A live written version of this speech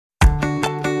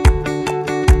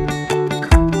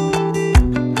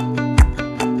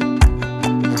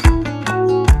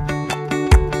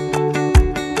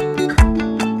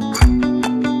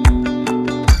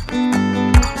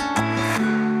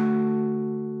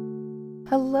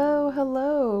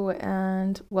Hello,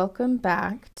 and welcome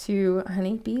back to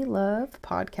Honeybee Love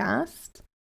podcast.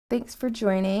 Thanks for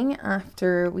joining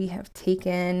after we have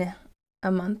taken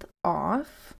a month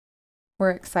off.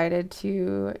 We're excited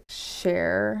to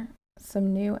share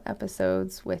some new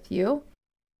episodes with you.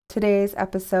 Today's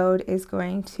episode is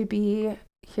going to be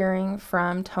hearing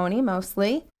from Tony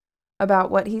Mosley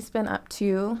about what he's been up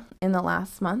to in the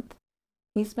last month.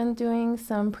 He's been doing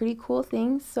some pretty cool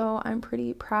things, so I'm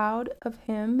pretty proud of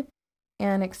him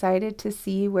and excited to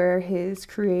see where his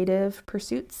creative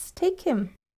pursuits take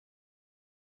him.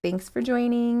 Thanks for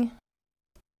joining.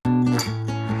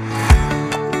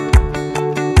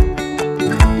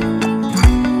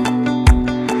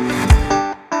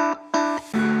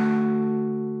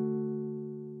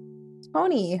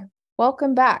 Tony,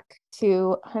 welcome back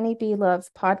to Honeybee Loves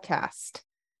podcast.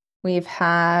 We've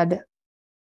had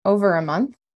over a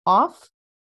month off,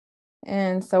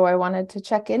 and so I wanted to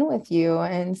check in with you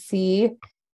and see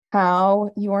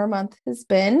how your month has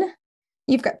been.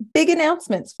 You've got big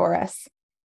announcements for us.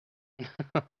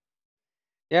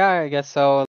 Yeah, I guess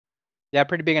so. Yeah,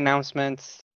 pretty big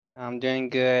announcements. I'm doing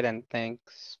good, and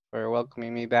thanks for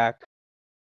welcoming me back.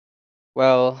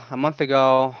 Well, a month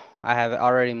ago, I have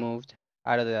already moved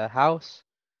out of the house.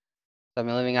 So I've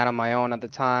been living out on my own at the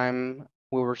time.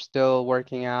 We were still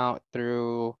working out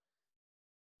through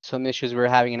some issues we were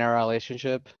having in our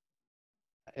relationship.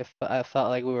 If I felt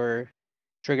like we were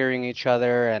triggering each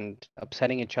other and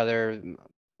upsetting each other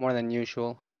more than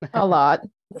usual. A lot.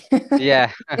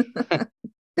 Yeah.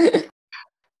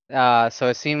 So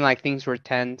it seemed like things were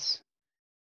tense.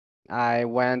 I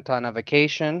went on a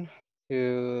vacation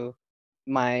to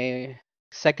my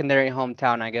secondary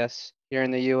hometown, I guess, here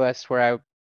in the US, where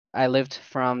I lived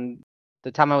from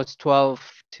the time I was 12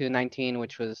 to 19,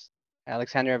 which was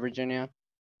Alexandria, Virginia.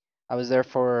 I was there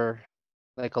for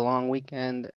like a long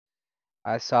weekend.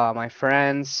 I saw my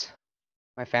friends,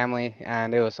 my family,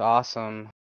 and it was awesome.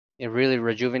 It really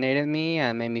rejuvenated me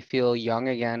and made me feel young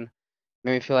again.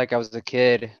 Made me feel like I was a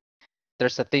kid.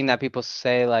 There's a thing that people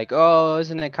say like, "Oh,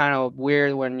 isn't it kind of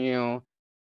weird when you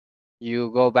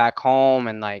go back home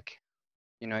and like,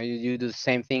 you do the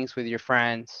same things with your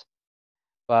friends?"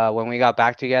 But when we got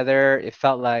back together, it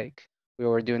felt like we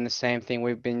were doing the same thing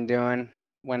we've been doing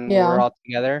when we were Yeah. all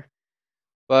together.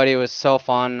 But it was so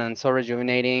fun and so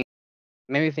rejuvenating.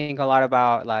 Made me think a lot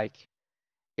about like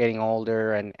getting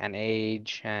older and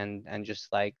age and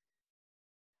just like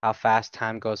how fast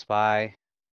time goes by.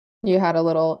 You had a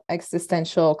little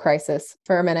existential crisis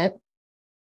for a minute.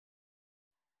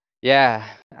 Yeah,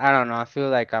 I don't know. I feel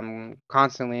like I'm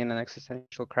constantly in an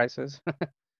existential crisis.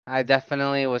 I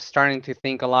definitely was starting to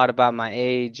think a lot about my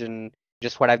age and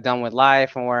just what I've done with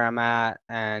life and where I'm at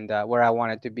and where I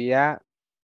wanted to be at.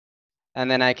 And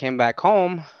then I came back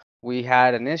home. We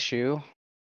had an issue.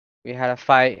 We had a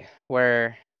fight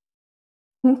where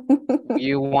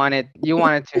you wanted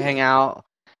to hang out.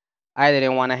 I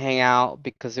didn't want to hang out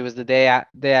because it was the day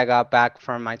I got back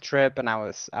from my trip and I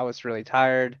was really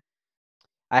tired.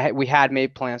 We had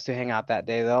made plans to hang out that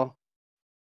day though,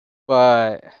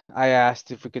 but I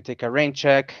asked if we could take a rain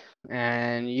check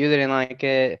and you didn't like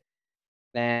it.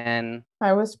 Then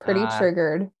I was pretty uh,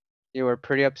 triggered. you were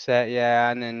pretty upset,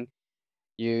 yeah, and then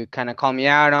you kind of called me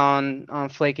out on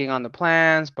flaking on the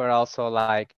plans, but also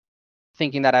like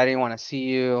thinking that I didn't want to see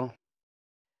you.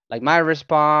 Like my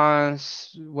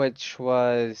response, which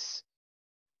was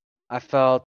I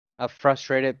felt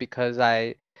frustrated because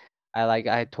I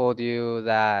told you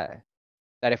that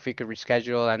if we could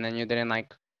reschedule, and then you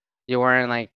weren't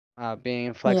like being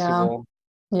Yeah. flexible.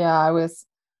 Yeah, I was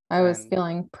And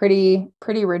feeling pretty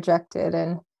rejected,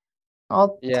 and I'll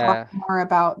talk yeah, more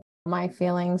about my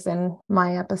feelings in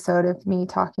my episode of me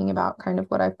talking about kind of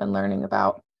what I've been learning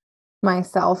about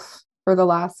myself for the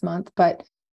last month. But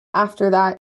after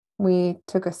that, we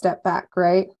took a step back,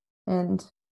 right? And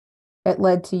it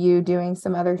led to you doing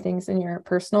some other things in your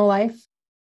personal life.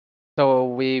 so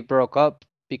we broke up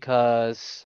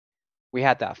because we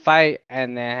had that fight,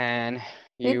 and then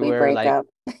Did you we were break like, up?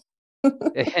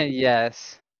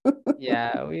 yes,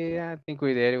 yeah, I think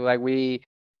we did. Like we,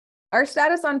 Our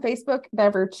status on Facebook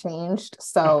never changed,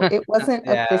 so it wasn't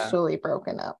yeah, officially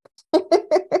broken up.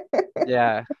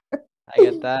 yeah, I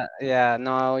get that. Yeah,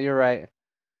 no, you're right.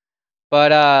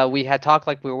 But we had talked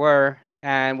like we were,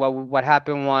 and what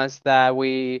happened was that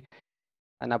we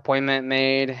an appointment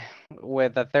made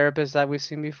with a therapist that we've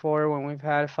seen before when we've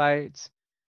had fights,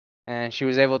 and she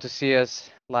was able to see us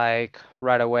like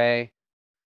right away.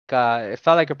 It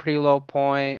felt like a pretty low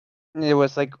point. It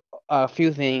was like a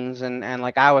few things, and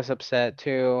like I was upset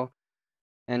too,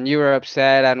 and you were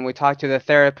upset, and we talked to the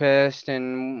therapist,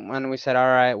 and when we said, all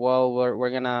right, well, we're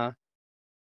gonna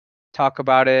talk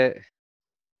about it,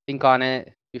 think on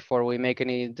it before we make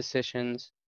any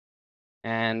decisions,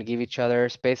 and give each other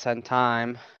space and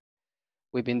time.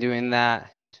 We've been doing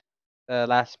that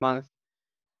last month.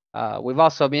 We've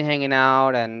also been hanging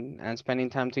out and spending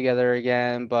time together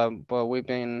again, but we've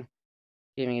been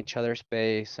giving each other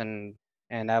space, and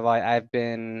I've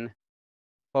been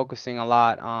focusing a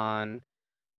lot on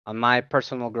my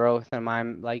personal growth and my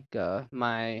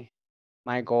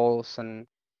my goals and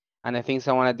the things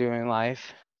I want to do in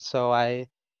life. So I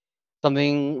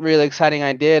something really exciting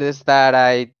I did is that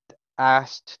I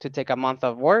asked to take a month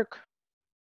of work,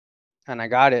 and I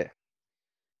got it.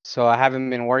 So I haven't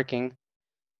been working,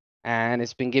 and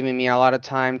it's been giving me a lot of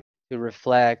time to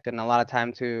reflect and a lot of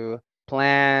time to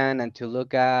plan and to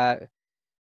look at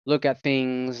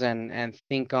things and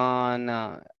think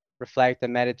on reflect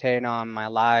and meditate on my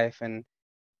life and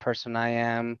person I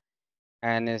am,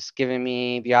 and it's giving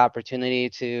me the opportunity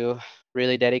to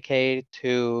really dedicate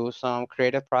to some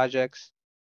creative projects,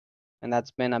 and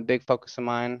that's been a big focus of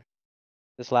mine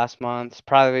this last month. It's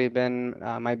probably been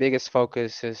my biggest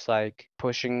focus is like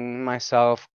pushing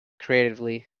myself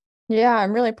creatively. Yeah,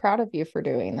 I'm really proud of you for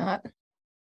doing that.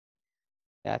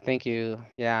 Yeah, thank you.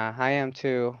 Yeah, I am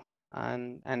too.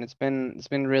 And it's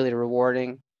been really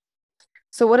rewarding.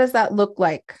 So, what does that look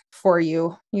like for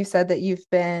you? You said that you've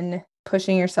been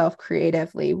pushing yourself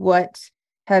creatively. What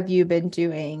have you been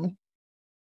doing?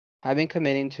 I've been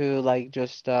committing to like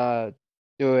just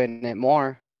doing it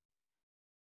more.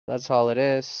 That's all it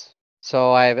is.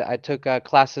 So I took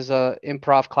classes,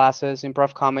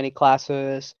 improv comedy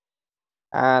classes,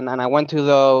 and I went to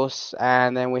those,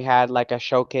 and then we had like a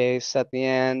showcase at the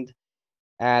end,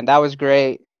 and that was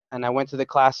great. And I went to the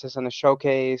classes and the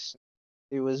showcase.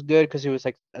 It was good because it was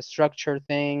like a structured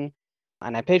thing,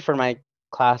 and I paid for my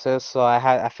classes, so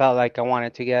I felt like I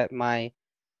wanted to get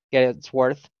its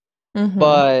worth. Mm-hmm.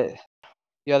 But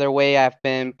the other way I've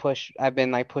been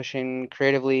like pushing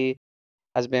creatively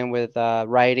has been with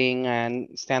writing and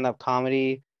stand-up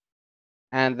comedy,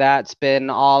 and that's been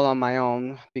all on my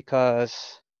own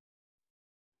because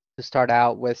to start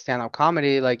out with stand-up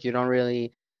comedy, like you don't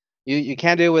really you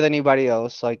can't do it with anybody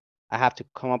else. Like I have to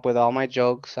come up with all my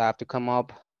jokes. I have to come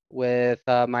up with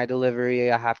my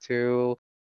delivery. I have to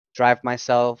drive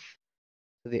myself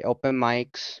to the open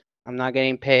mics. I'm not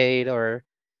getting paid or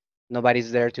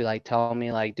nobody's there to like tell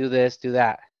me like do this, do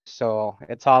that. So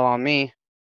it's all on me.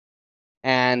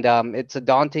 And it's a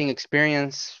daunting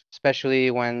experience,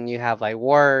 especially when you have like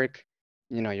work,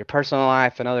 your personal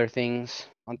life and other things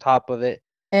on top of it.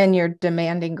 And your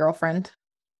demanding girlfriend.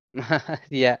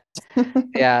 Yeah,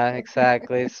 yeah,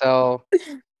 exactly. So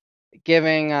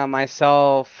giving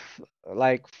myself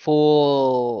like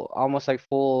almost like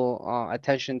full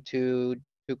attention to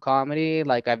comedy.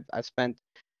 Like I've spent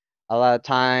a lot of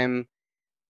time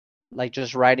like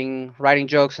just writing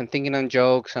jokes and thinking on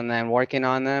jokes and then working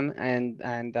on them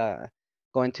and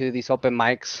going to these open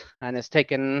mics, and it's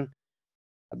taken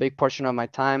a big portion of my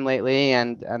time lately,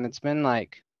 and it's been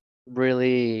like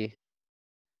really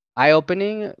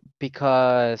eye-opening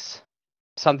because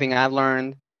something I've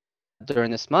learned during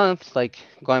this month, like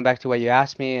going back to what you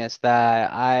asked me, is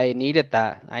that I needed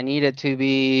that. I needed to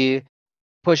be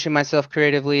pushing myself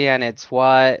creatively, and it's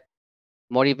what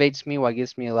motivates me, what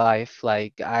gives me life.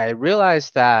 Like I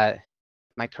realized that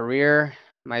my career,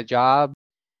 my job,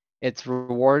 it's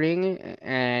rewarding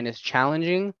and it's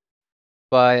challenging,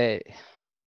 but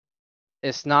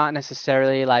it's not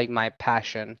necessarily like my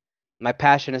passion. My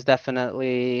passion is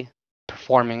definitely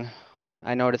performing.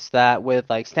 I noticed that with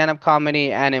like stand-up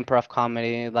comedy and improv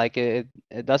comedy, like it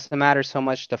doesn't matter so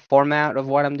much the format of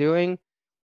what I'm doing,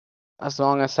 as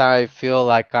long as I feel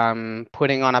like I'm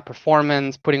putting on a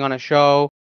performance, putting on a show,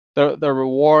 the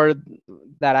reward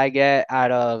that I get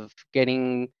out of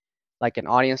getting like an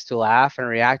audience to laugh and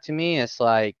react to me is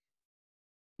like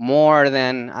more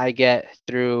than I get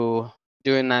through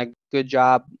doing a good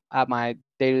job at my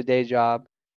day-to-day job.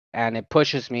 And it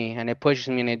pushes me and it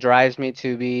drives me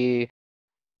to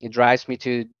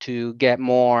get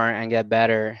more and get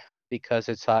better because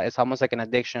it's almost like an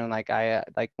addiction. Like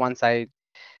like once I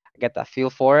get that feel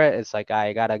for it, it's like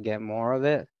I gotta get more of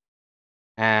it,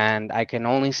 and I can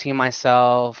only see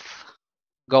myself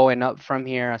going up from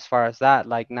here as far as that.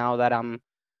 Like now that I'm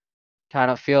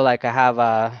kind of feel like I have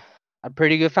a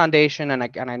pretty good foundation, and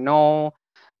I know,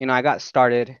 I got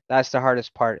started. That's the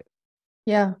hardest part.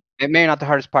 Yeah. It may not the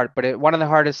hardest part, but one of the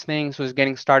hardest things was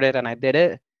getting started, and I did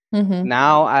it. Mm-hmm.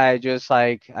 Now I just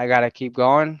like I gotta keep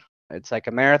going. It's like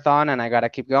a marathon, and I gotta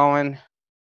keep going.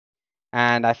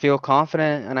 and I feel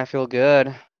confident and I feel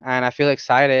good and I feel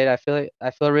excited.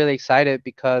 I feel really excited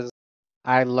because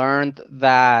I learned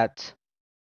that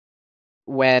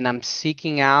when I'm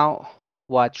seeking out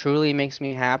what truly makes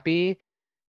me happy,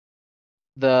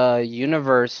 the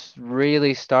universe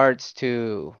really starts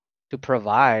to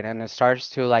provide, and it starts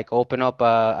to like open up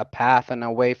a path and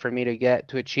a way for me to get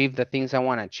to achieve the things I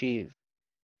want to achieve.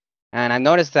 And I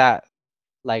noticed that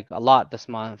like a lot this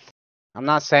month. I'm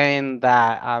not saying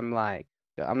that I'm not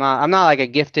like a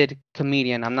gifted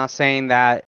comedian. I'm not saying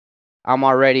that I'm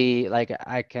already like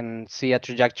I can see a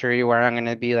trajectory where I'm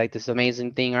gonna be like this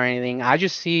amazing thing or anything. I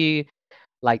just see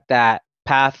like that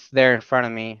path there in front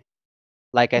of me.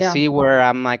 Like I Yeah. see where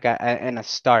I'm like in a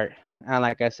start. And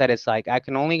like I said, it's like I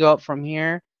can only go up from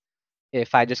here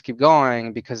if I just keep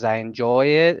going because I enjoy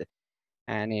it,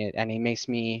 and it makes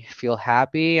me feel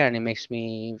happy, and it makes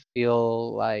me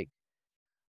feel like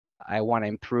I want to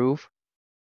improve.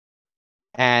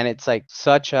 And it's like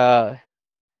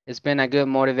it's been a good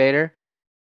motivator.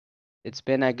 It's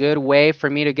been a good way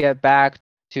for me to get back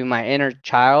to my inner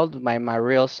child, my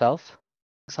real self.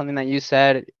 Something that you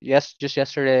said just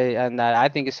yesterday, and that I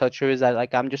think is so true, is that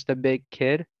like I'm just a big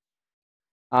kid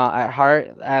at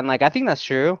heart, and like I think that's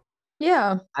true.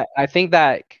 Yeah. I think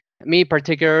that me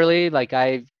particularly, like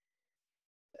I'm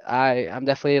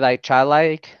definitely like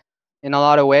childlike in a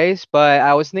lot of ways, but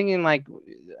I was thinking like,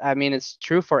 I mean, it's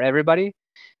true for everybody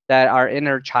that our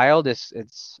inner child is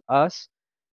it's us,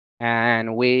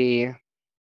 and we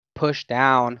push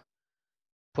down,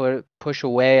 push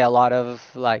away a lot of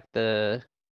like the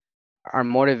our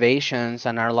motivations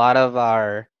and a lot of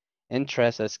our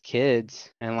interests as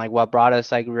kids, and like what brought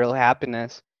us like real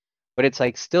happiness, but it's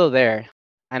like still there.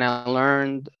 And I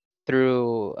learned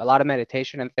through a lot of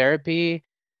meditation and therapy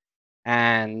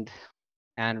and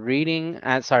reading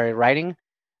and sorry writing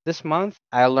this month.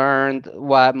 I learned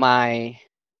what my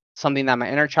something that my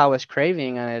inner child was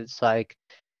craving, and it's like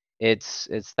it's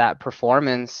that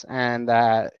performance and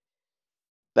that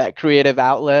creative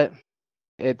outlet.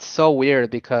 It's so weird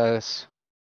because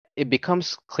it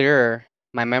becomes clearer,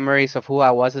 my memories of who I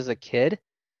was as a kid,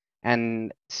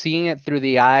 and seeing it through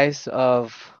the eyes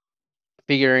of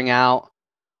figuring out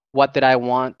what did I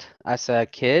want as a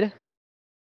kid.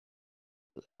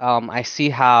 I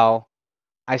see how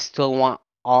I still want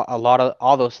a lot of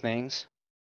all those things,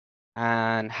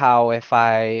 and how if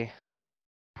I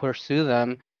pursue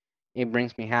them, it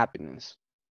brings me happiness.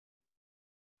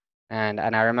 And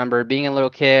I remember being a little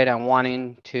kid and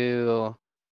wanting to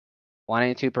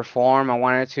perform. I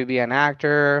wanted to be an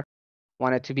actor,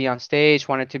 wanted to be on stage,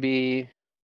 wanted to be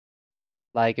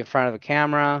like in front of a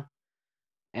camera,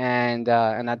 and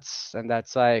that's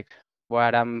like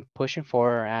what I'm pushing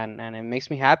for, and it makes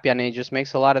me happy, and it just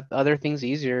makes a lot of other things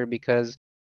easier because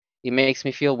it makes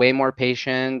me feel way more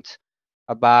patient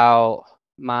about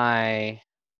my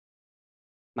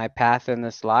my path in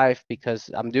this life because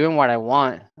I'm doing what I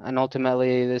want, and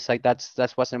ultimately this like that's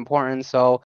what's important.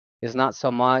 So it's not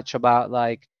so much about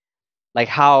like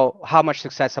how much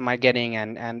success am I getting,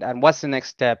 and what's the next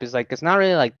step. Is like it's not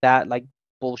really like that like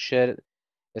bullshit.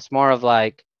 It's more of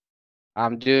like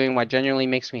I'm doing what genuinely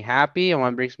makes me happy and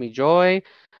what brings me joy,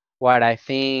 what I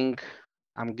think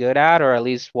I'm good at, or at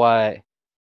least what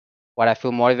I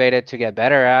feel motivated to get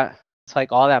better at. It's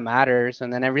like all that matters,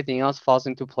 and then everything else falls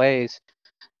into place.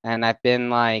 And I've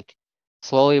been like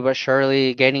slowly but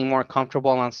surely getting more comfortable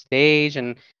on stage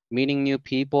and meeting new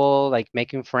people, like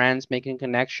making friends, making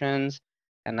connections.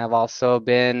 And I've also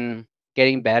been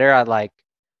getting better at like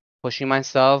pushing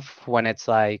myself when it's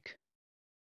like,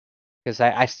 because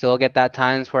I still get that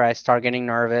times where I start getting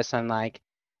nervous and like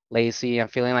lazy and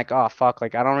feeling like, oh fuck,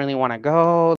 like I don't really want to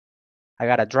go. I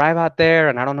gotta drive out there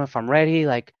and I don't know if I'm ready.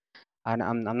 Like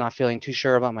I'm not feeling too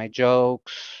sure about my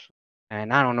jokes,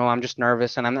 and I don't know. I'm just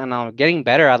nervous, and I'm getting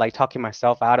better at like talking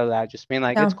myself out of that. Just being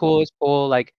like, Yeah. it's cool.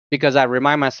 Like because I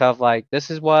remind myself like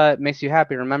this is what makes you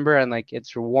happy. Remember, and like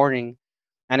it's rewarding,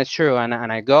 and it's true. And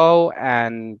I go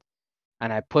and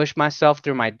I push myself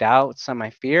through my doubts and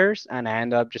my fears, and I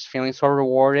end up just feeling so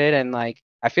rewarded. And like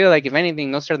I feel like if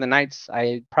anything, those are the nights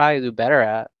I probably do better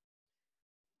at,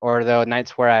 or the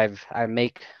nights where I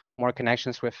make more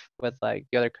connections with like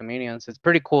the other comedians. It's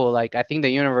pretty cool. Like I think the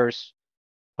universe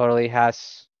totally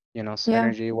has Yeah.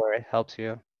 synergy where it helps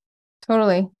you.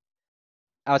 Totally.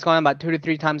 I was going about 2 to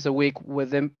 3 times a week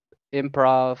with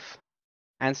improv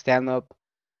and stand up.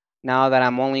 Now that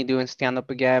I'm only doing stand up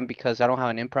again because I don't have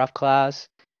an improv class,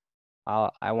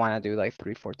 I want to do like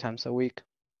 3 4 times a week.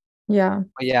 Yeah.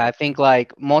 But yeah, I think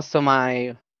like most of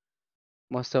my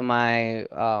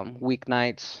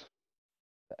weeknights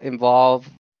involve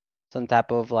some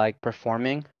type of like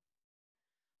performing.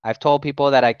 I've told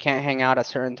people that I can't hang out at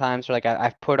certain times, or like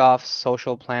I've put off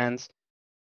social plans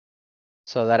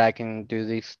so that I can do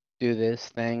this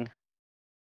thing.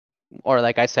 Or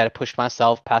like I said, push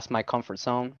myself past my comfort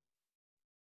zone.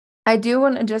 I do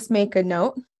want to just make a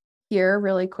note here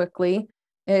really quickly.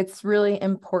 It's really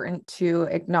important to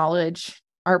acknowledge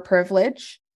our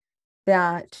privilege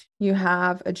that you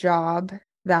have a job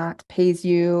that pays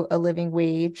you a living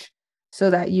wage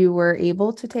so that you were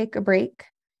able to take a break.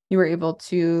 You were able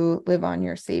to live on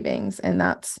your savings. And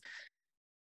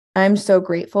I'm so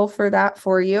grateful for that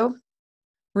for you.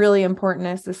 Really important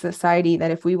as a society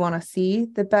that if we want to see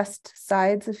the best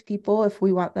sides of people, if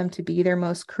we want them to be their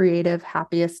most creative,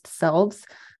 happiest selves,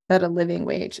 that a living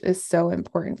wage is so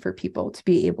important for people to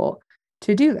be able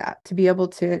to do that, to be able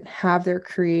to have their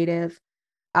creative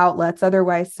outlets.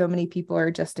 Otherwise, so many people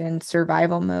are just in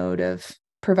survival mode of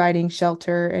providing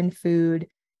shelter and food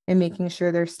and making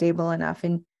sure they're stable enough.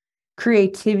 And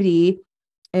creativity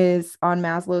is on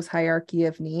Maslow's hierarchy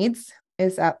of needs,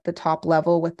 is at the top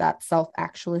level with that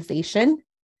self-actualization.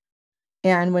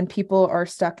 And when people are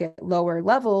stuck at lower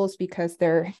levels because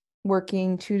they're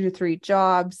working 2 to 3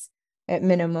 jobs at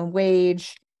minimum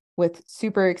wage with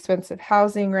super expensive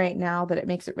housing right now, that it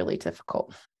makes it really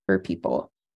difficult for people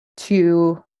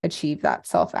to achieve that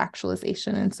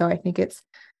self-actualization. And so I think it's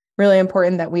really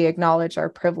important that we acknowledge our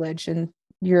privilege and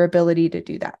your ability to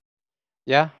do that.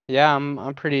 Yeah,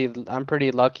 I'm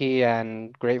pretty lucky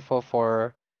and grateful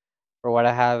for what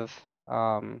I have.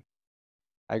 Um,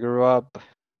 I grew up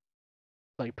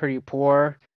like pretty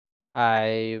poor.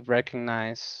 I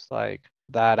recognize like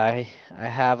that I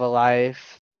have a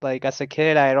life. Like as a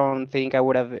kid, I don't think I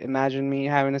would have imagined me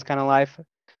having this kind of life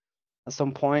at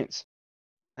some points.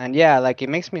 And yeah, like it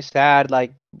makes me sad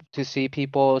like to see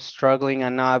people struggling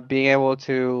and not being able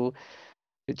to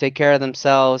take care of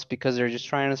themselves because they're just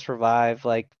trying to survive.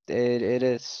 Like it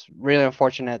is really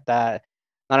unfortunate that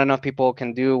not enough people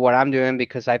can do what I'm doing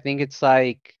because I think it's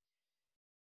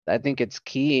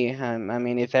key. I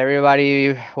mean, if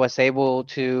everybody was able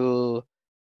to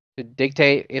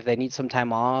dictate if they need some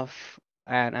time off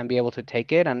and be able to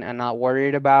take it and not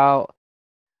worried about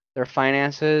their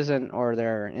finances and or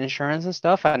their insurance and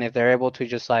stuff, and if they're able to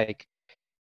just like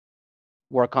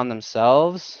work on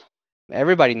themselves,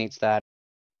 everybody needs that.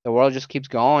 The world just keeps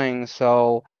going.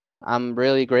 So I'm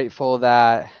really grateful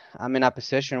that I'm in a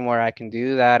position where I can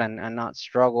do that and not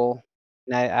struggle.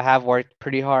 And I have worked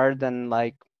pretty hard and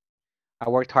like I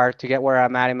worked hard to get where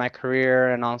I'm at in my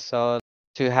career and also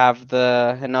to have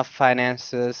the enough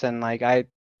finances and like I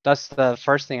that's the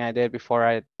first thing I did before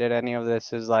I did any of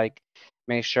this is like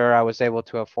make sure I was able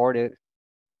to afford it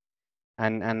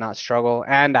and not struggle.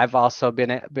 And I've also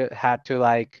had to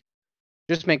like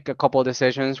just make a couple of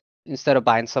decisions instead of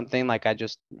buying something like I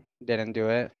just didn't do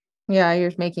it. Yeah,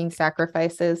 you're making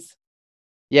sacrifices.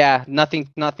 Yeah, nothing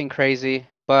crazy,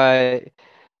 but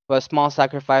small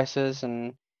sacrifices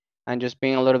and just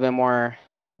being a little bit more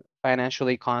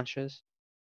financially conscious.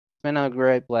 It's been a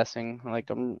great blessing. Like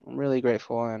I'm really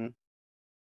grateful and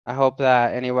I hope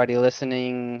that anybody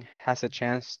listening has a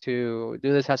chance to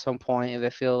do this at some point if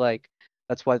they feel like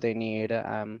that's what they need.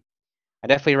 I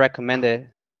definitely recommend it.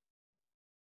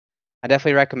 I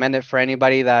definitely recommend it for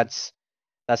anybody that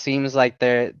seems like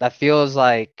that feels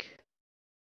like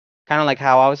kind of like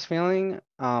how I was feeling,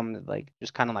 like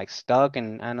just kind of like stuck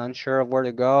and unsure of where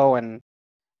to go and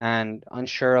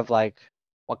unsure of like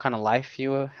what kind of life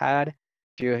you had.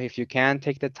 If you can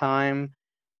take the time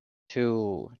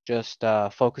to just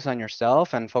focus on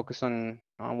yourself and focus on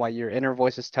what your inner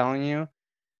voice is telling you,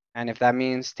 and if that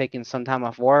means taking some time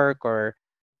off work or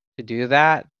to do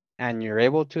that, and you're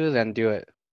able to, then do it.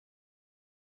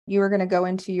 You were going to go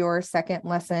into your second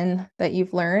lesson that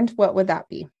you've learned. What would that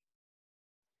be?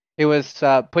 It was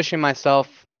pushing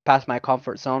myself past my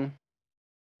comfort zone.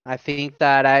 I think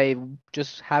that I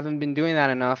just haven't been doing that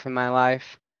enough in my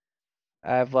life.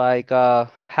 I've like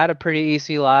had a pretty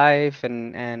easy life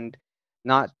and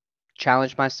not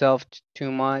challenged myself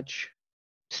too much,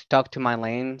 stuck to my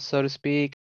lane, so to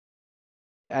speak.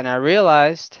 And I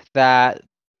realized that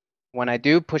when I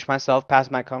do push myself past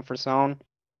my comfort zone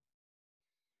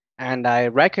and I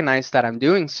recognize that I'm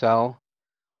doing so,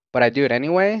 but I do it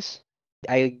anyways,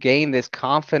 I gain this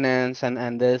confidence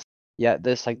and this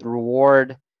this like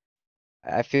reward.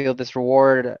 I feel this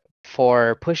reward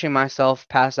for pushing myself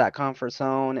past that comfort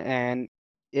zone and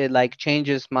it like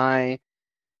changes the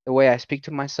way I speak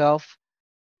to myself.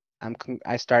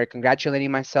 I started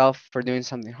congratulating myself for doing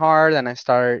something hard and I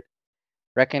start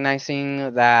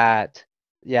recognizing that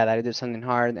that I did something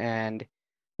hard and I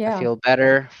Yeah, feel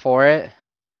better for it.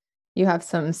 you have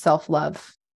some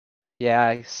self-love.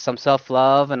 Yeah, some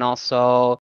self-love and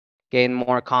also gain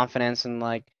more confidence and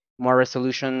like more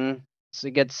resolution. So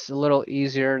it gets a little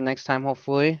easier next time,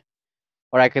 hopefully,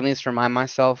 or I can at least remind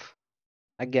myself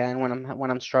again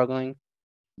when I'm struggling.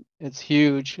 It's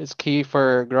huge. It's key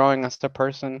for growing as a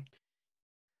person.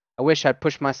 I wish I'd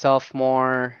pushed myself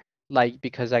more, like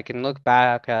because I can look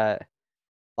back at a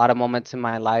lot of moments in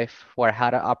my life where I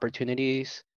had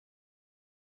opportunities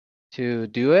to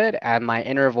do it, and my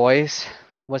inner voice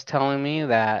was telling me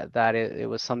that it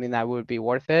was something that would be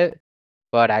worth it,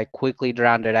 but I quickly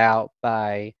drowned it out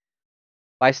by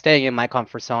staying in my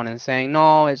comfort zone and saying,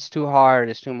 no, it's too hard,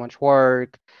 it's too much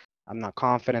work, I'm not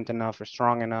confident enough or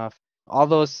strong enough. All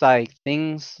those like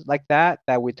things like that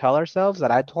we tell ourselves,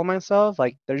 that I told myself,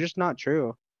 like they're just not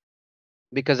true.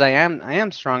 Because I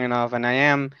am strong enough, and I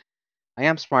am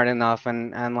smart enough,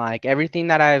 and like everything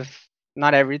that I've,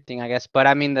 not everything I guess, but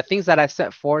I mean the things that I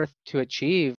set forth to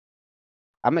achieve,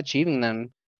 I'm achieving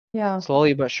them Yeah.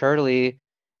 slowly but surely,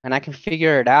 and I can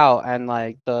figure it out, and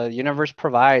like the universe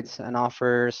provides and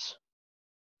offers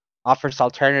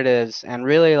alternatives, and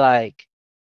really like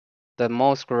the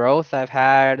most growth I've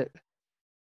had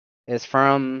is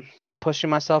from pushing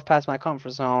myself past my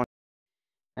comfort zone,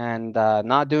 and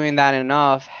not doing that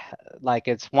enough. Like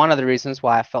it's one of the reasons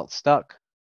why I felt stuck.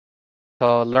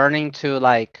 So learning to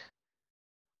like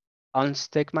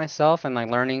unstick myself and like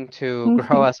learning to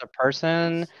grow as a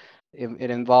person,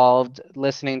 it involved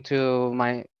listening to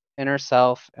my inner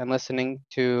self and listening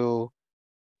to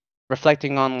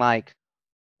reflecting on like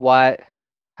what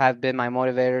have been my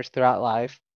motivators throughout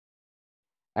life,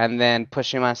 and then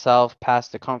pushing myself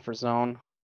past the comfort zone.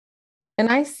 And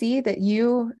I see that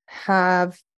you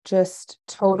have just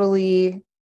totally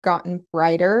gotten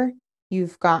brighter.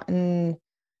 You've gotten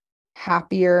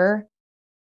happier.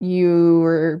 You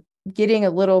were getting a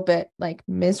little bit like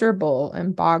miserable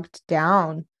and bogged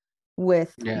down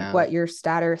with Yeah. what your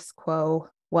status quo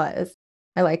was.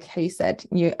 I like how you said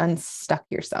you unstuck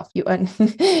yourself. To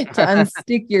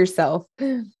unstick yourself.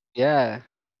 Yeah.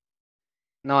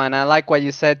 No, and I like what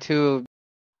you said too.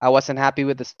 I wasn't happy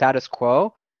with the status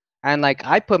quo. And like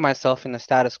I put myself in the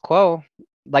status quo.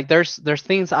 Like there's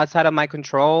things outside of my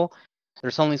control.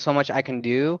 There's only so much I can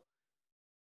do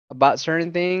about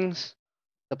certain things.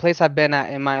 The place I've been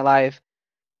at in my life,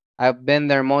 I've been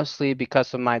there mostly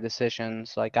because of my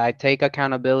decisions. Like I take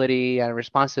accountability and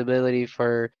responsibility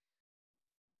for,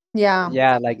 Yeah,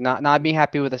 yeah, like not being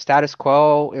happy with the status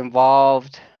quo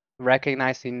involved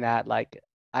recognizing that like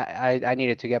I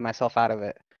needed to get myself out of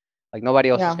it. Like nobody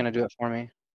else was yeah. gonna do it for me.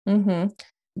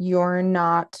 You're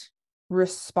not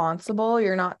responsible.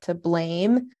 You're not to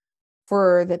blame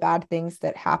for the bad things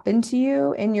that happen to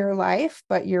you in your life,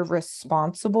 but you're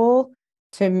responsible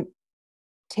to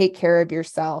take care of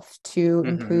yourself, to Hmm.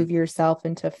 improve yourself,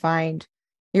 and to find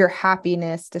your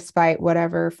happiness despite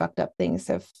whatever fucked up things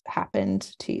have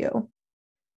happened to you.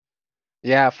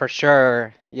 Yeah, for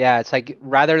sure. Yeah, it's like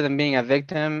rather than being a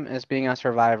victim, it's being a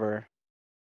survivor.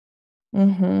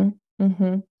 Mm-hmm.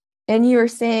 Mm-hmm. And you were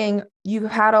saying you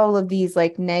had all of these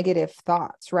like negative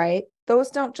thoughts, right? Those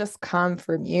don't just come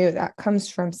from you. That comes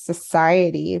from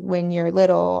society. When you're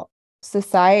little,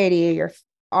 society,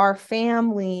 our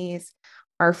families,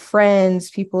 our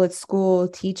friends, people at school,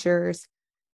 teachers,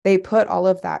 they put all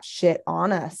of that shit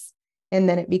on us. And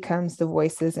then it becomes the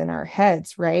voices in our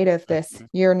heads, right? Of this, Mhm.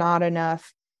 you're not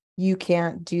enough. You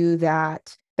can't do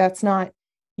that. That's not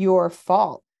your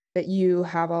fault that you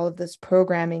have all of this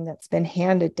programming that's been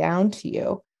handed down to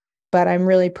you. But I'm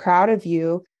really proud of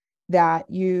you that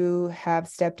you have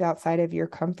stepped outside of your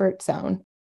comfort zone.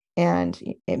 And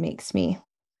it makes me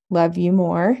love you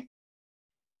more.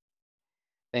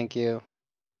 Thank you.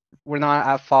 We're not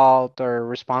at fault or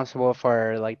responsible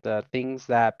for like the things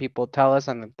that people tell us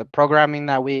and the programming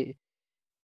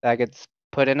that gets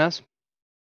put in us.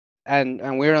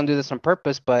 And we don't do this on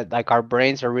purpose, but like our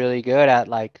brains are really good at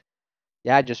like,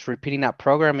 yeah, just repeating that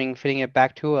programming, fitting it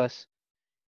back to us.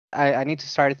 I need to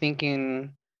start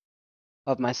thinking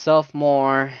of myself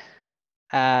more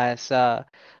as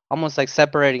almost like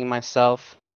separating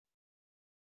myself,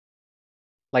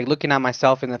 like looking at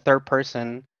myself in the third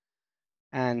person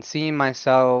and seeing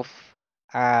myself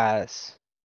as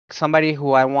somebody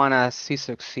who I want to see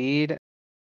succeed.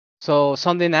 So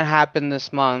something that happened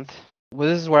this month, well,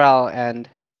 this is where I'll end,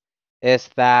 is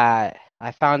that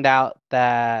I found out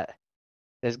that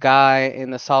this guy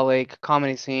in the Salt Lake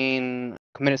comedy scene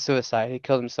committed suicide. He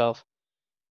killed himself.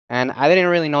 And I didn't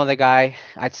really know the guy.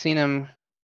 I'd seen him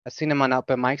on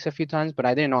open mics a few times, but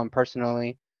I didn't know him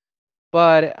personally.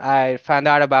 But I found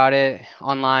out about it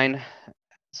online,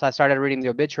 so I started reading the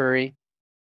obituary,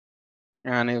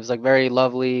 and it was like very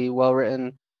lovely, well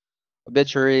written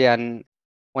obituary, and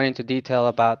went into detail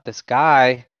about this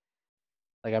guy.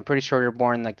 Like I'm pretty sure we were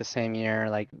born like the same year.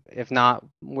 Like if not,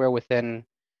 we're within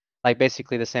like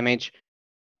basically the same age.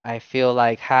 I feel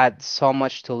like had so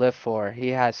much to live for. He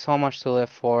had so much to live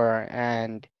for,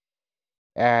 and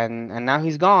now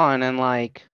he's gone. And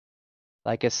like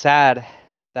it's sad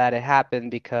that it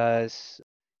happened because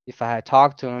if I had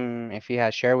talked to him, if he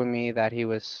had shared with me that he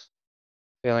was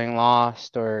feeling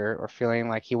lost or feeling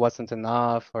like he wasn't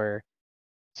enough or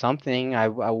something, I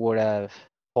would have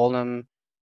told him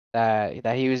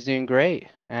that he was doing great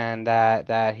and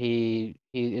that he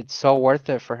it's so worth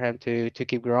it for him to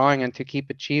keep growing and to keep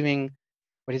achieving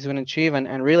what he's going to achieve.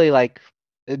 And really like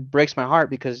it breaks my heart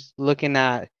because looking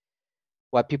at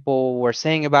what people were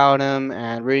saying about him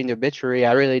and reading the obituary,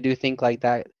 I really do think like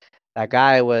that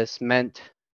guy was meant.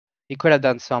 He could have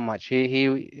done so much.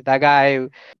 He that guy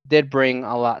did bring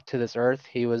a lot to this earth.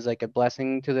 He was like a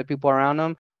blessing to the people around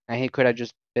him, and he could have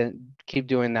just been keep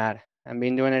doing that and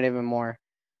been doing it even more.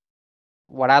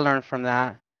 What I learned from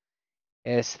that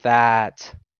is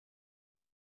that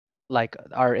like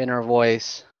our inner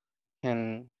voice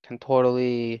can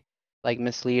totally like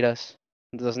mislead us.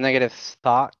 Those negative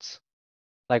thoughts,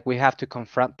 like we have to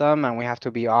confront them and we have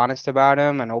to be honest about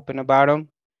them and open about them.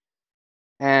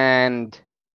 And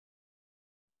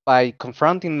by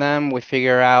confronting them, we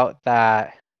figure out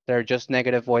that they're just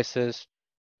negative voices,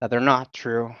 that they're not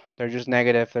true. They're just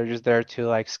negative. They're just there to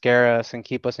like scare us and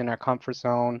keep us in our comfort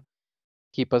zone,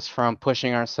 keep us from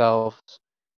pushing ourselves.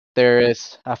 There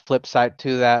is a flip side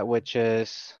to that, which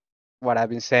is what I've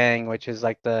been saying, which is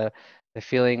like the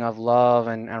feeling of love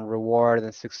and reward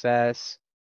and success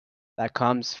that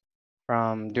comes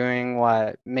from doing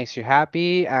what makes you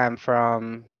happy and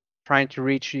from trying to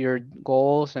reach your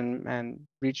goals and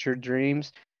reach your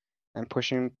dreams and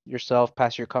pushing yourself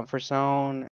past your comfort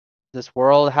zone. This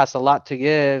world has a lot to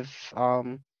give.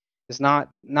 It's not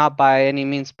by any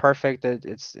means perfect.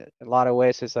 It's in a lot of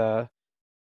ways it's a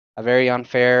very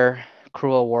unfair,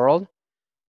 cruel world,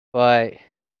 but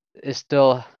it's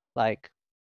still like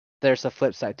there's a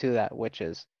flip side to that, which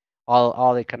is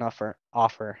all they can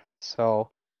offer. So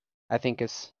I think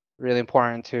it's really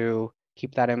important to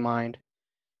keep that in mind,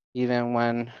 even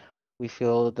when we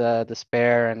feel the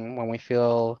despair and when we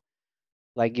feel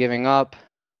like giving up.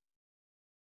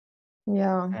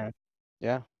 Yeah. And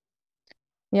yeah,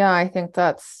 Yeah, I think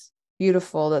that's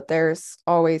beautiful that there's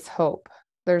always hope.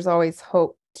 There's always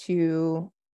hope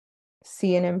to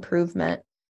see an improvement.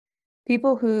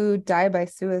 People who die by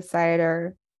suicide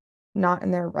are not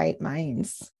in their right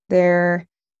minds.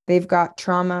 They've got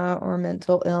trauma or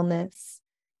mental illness.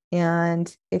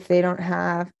 And if they don't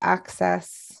have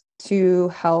access to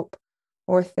help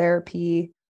or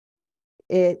therapy,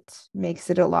 it makes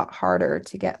it a lot harder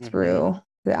to get hmm through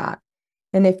that.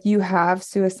 And if you have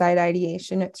suicide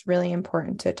ideation, it's really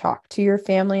important to talk to your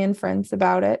family and friends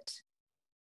about it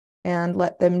and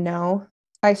let them know.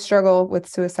 I struggle with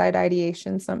suicide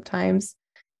ideation sometimes,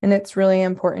 and it's really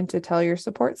important to tell your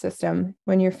support system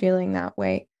when you're feeling that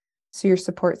way. So your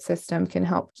support system can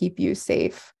help keep you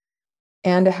safe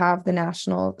and to have the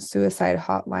National Suicide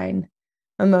Hotline.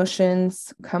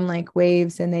 Emotions come like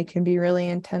waves and they can be really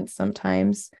intense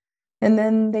sometimes, and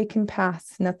then they can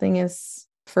pass. Nothing is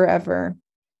forever.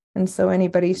 And so,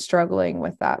 anybody struggling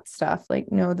with that stuff,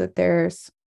 like, know that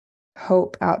there's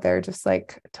hope out there. Just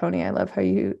like Tony, I love how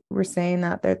you were saying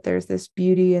that there's this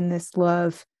beauty and this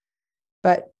love,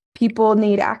 but people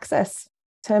need access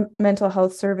to mental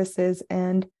health services,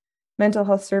 and mental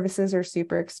health services are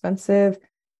super expensive.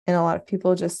 And a lot of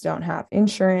people just don't have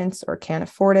insurance or can't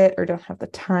afford it or don't have the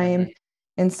time. hmm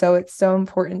And so it's so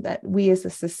important that we as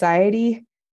a society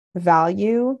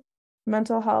value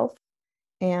mental health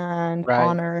and right,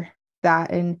 honor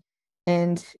that,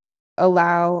 and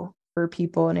allow for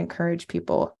people and encourage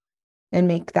people and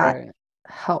make that right.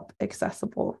 help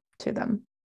accessible to them.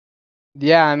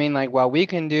 Yeah, I mean, like what we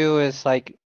can do is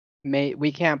like,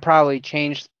 we can't probably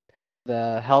change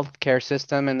the healthcare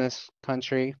system in this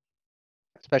country,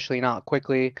 especially not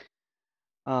quickly.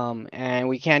 And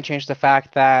we can't change the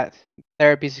fact that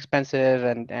therapy is expensive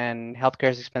and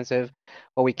healthcare is expensive.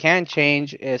 What we can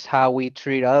change is how we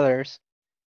treat others,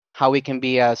 how we can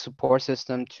be a support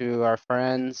system to our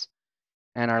friends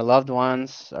and our loved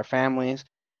ones, our families,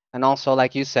 and also,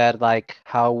 like you said, like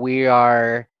how we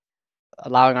are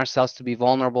allowing ourselves to be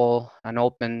vulnerable and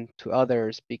open to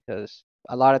others because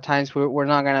a lot of times we're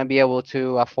not going to be able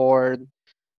to afford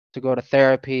to go to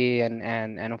therapy and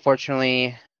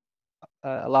unfortunately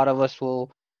a lot of us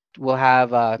will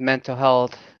have mental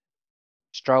health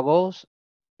struggles.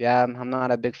 Yeah, I'm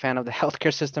not a big fan of the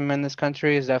healthcare system in this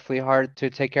country. It's definitely hard to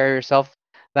take care of yourself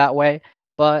that way.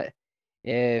 But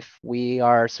If we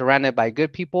are surrounded by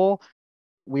good people,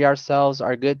 we ourselves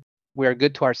are good. We are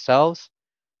good to ourselves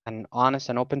and honest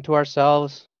and open to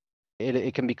ourselves.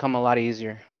 It can become a lot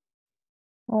easier.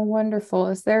 Oh, wonderful.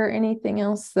 Is there anything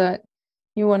else that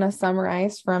you want to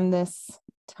summarize from this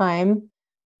time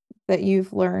that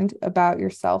you've learned about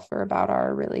yourself or about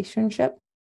our relationship?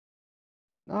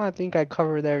 No, I think I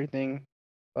covered everything.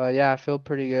 But yeah, I feel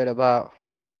pretty good about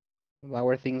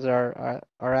where things are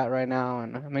at right now,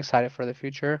 and I'm excited for the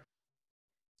future.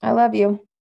 I love you.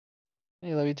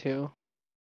 I love you too.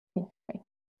 Yeah, bye.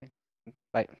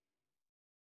 Bye.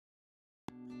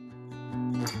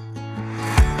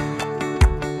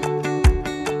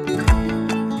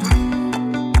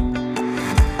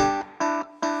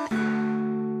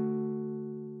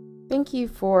 Thank you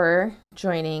for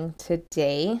joining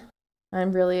today.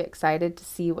 I'm really excited to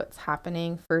see what's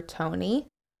happening for Tony.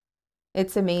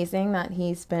 It's amazing that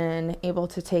he's been able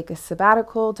to take a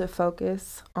sabbatical to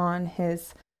focus on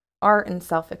his art and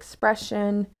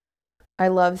self-expression. I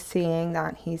love seeing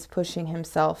that he's pushing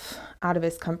himself out of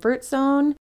his comfort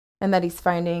zone and that he's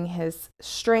finding his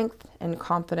strength and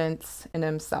confidence in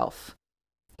himself.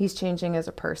 He's changing as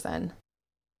a person.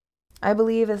 I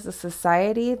believe as a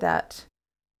society that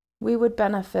we would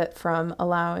benefit from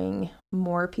allowing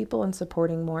more people and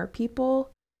supporting more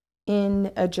people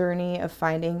in a journey of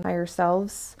finding higher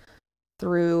selves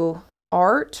through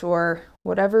art or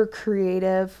whatever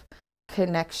creative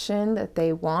connection that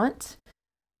they want.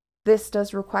 This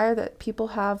does require that people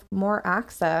have more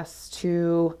access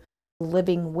to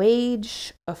living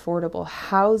wage, affordable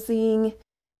housing,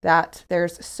 that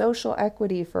there's social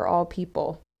equity for all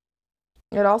people.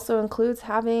 It also includes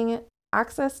having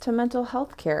access to mental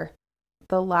health care.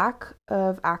 The lack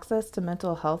of access to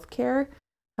mental health care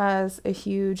has a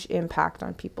huge impact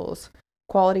on people's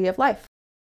quality of life.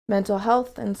 Mental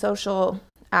health and social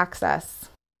access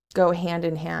go hand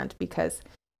in hand because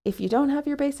if you don't have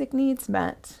your basic needs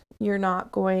met, you're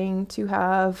not going to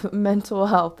have mental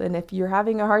health. And if you're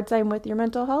having a hard time with your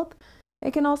mental health,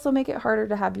 it can also make it harder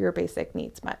to have your basic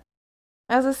needs met.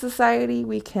 As a society,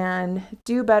 we can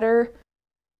do better.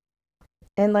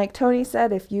 And like Tony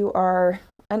said, if you are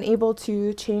unable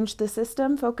to change the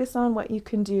system, focus on what you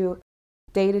can do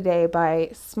day to day by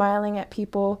smiling at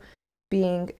people,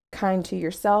 being kind to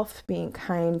yourself, being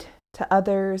kind to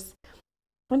others,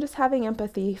 and just having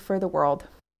empathy for the world.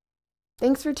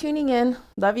 Thanks for tuning in.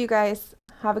 Love you guys.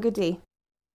 Have a good day.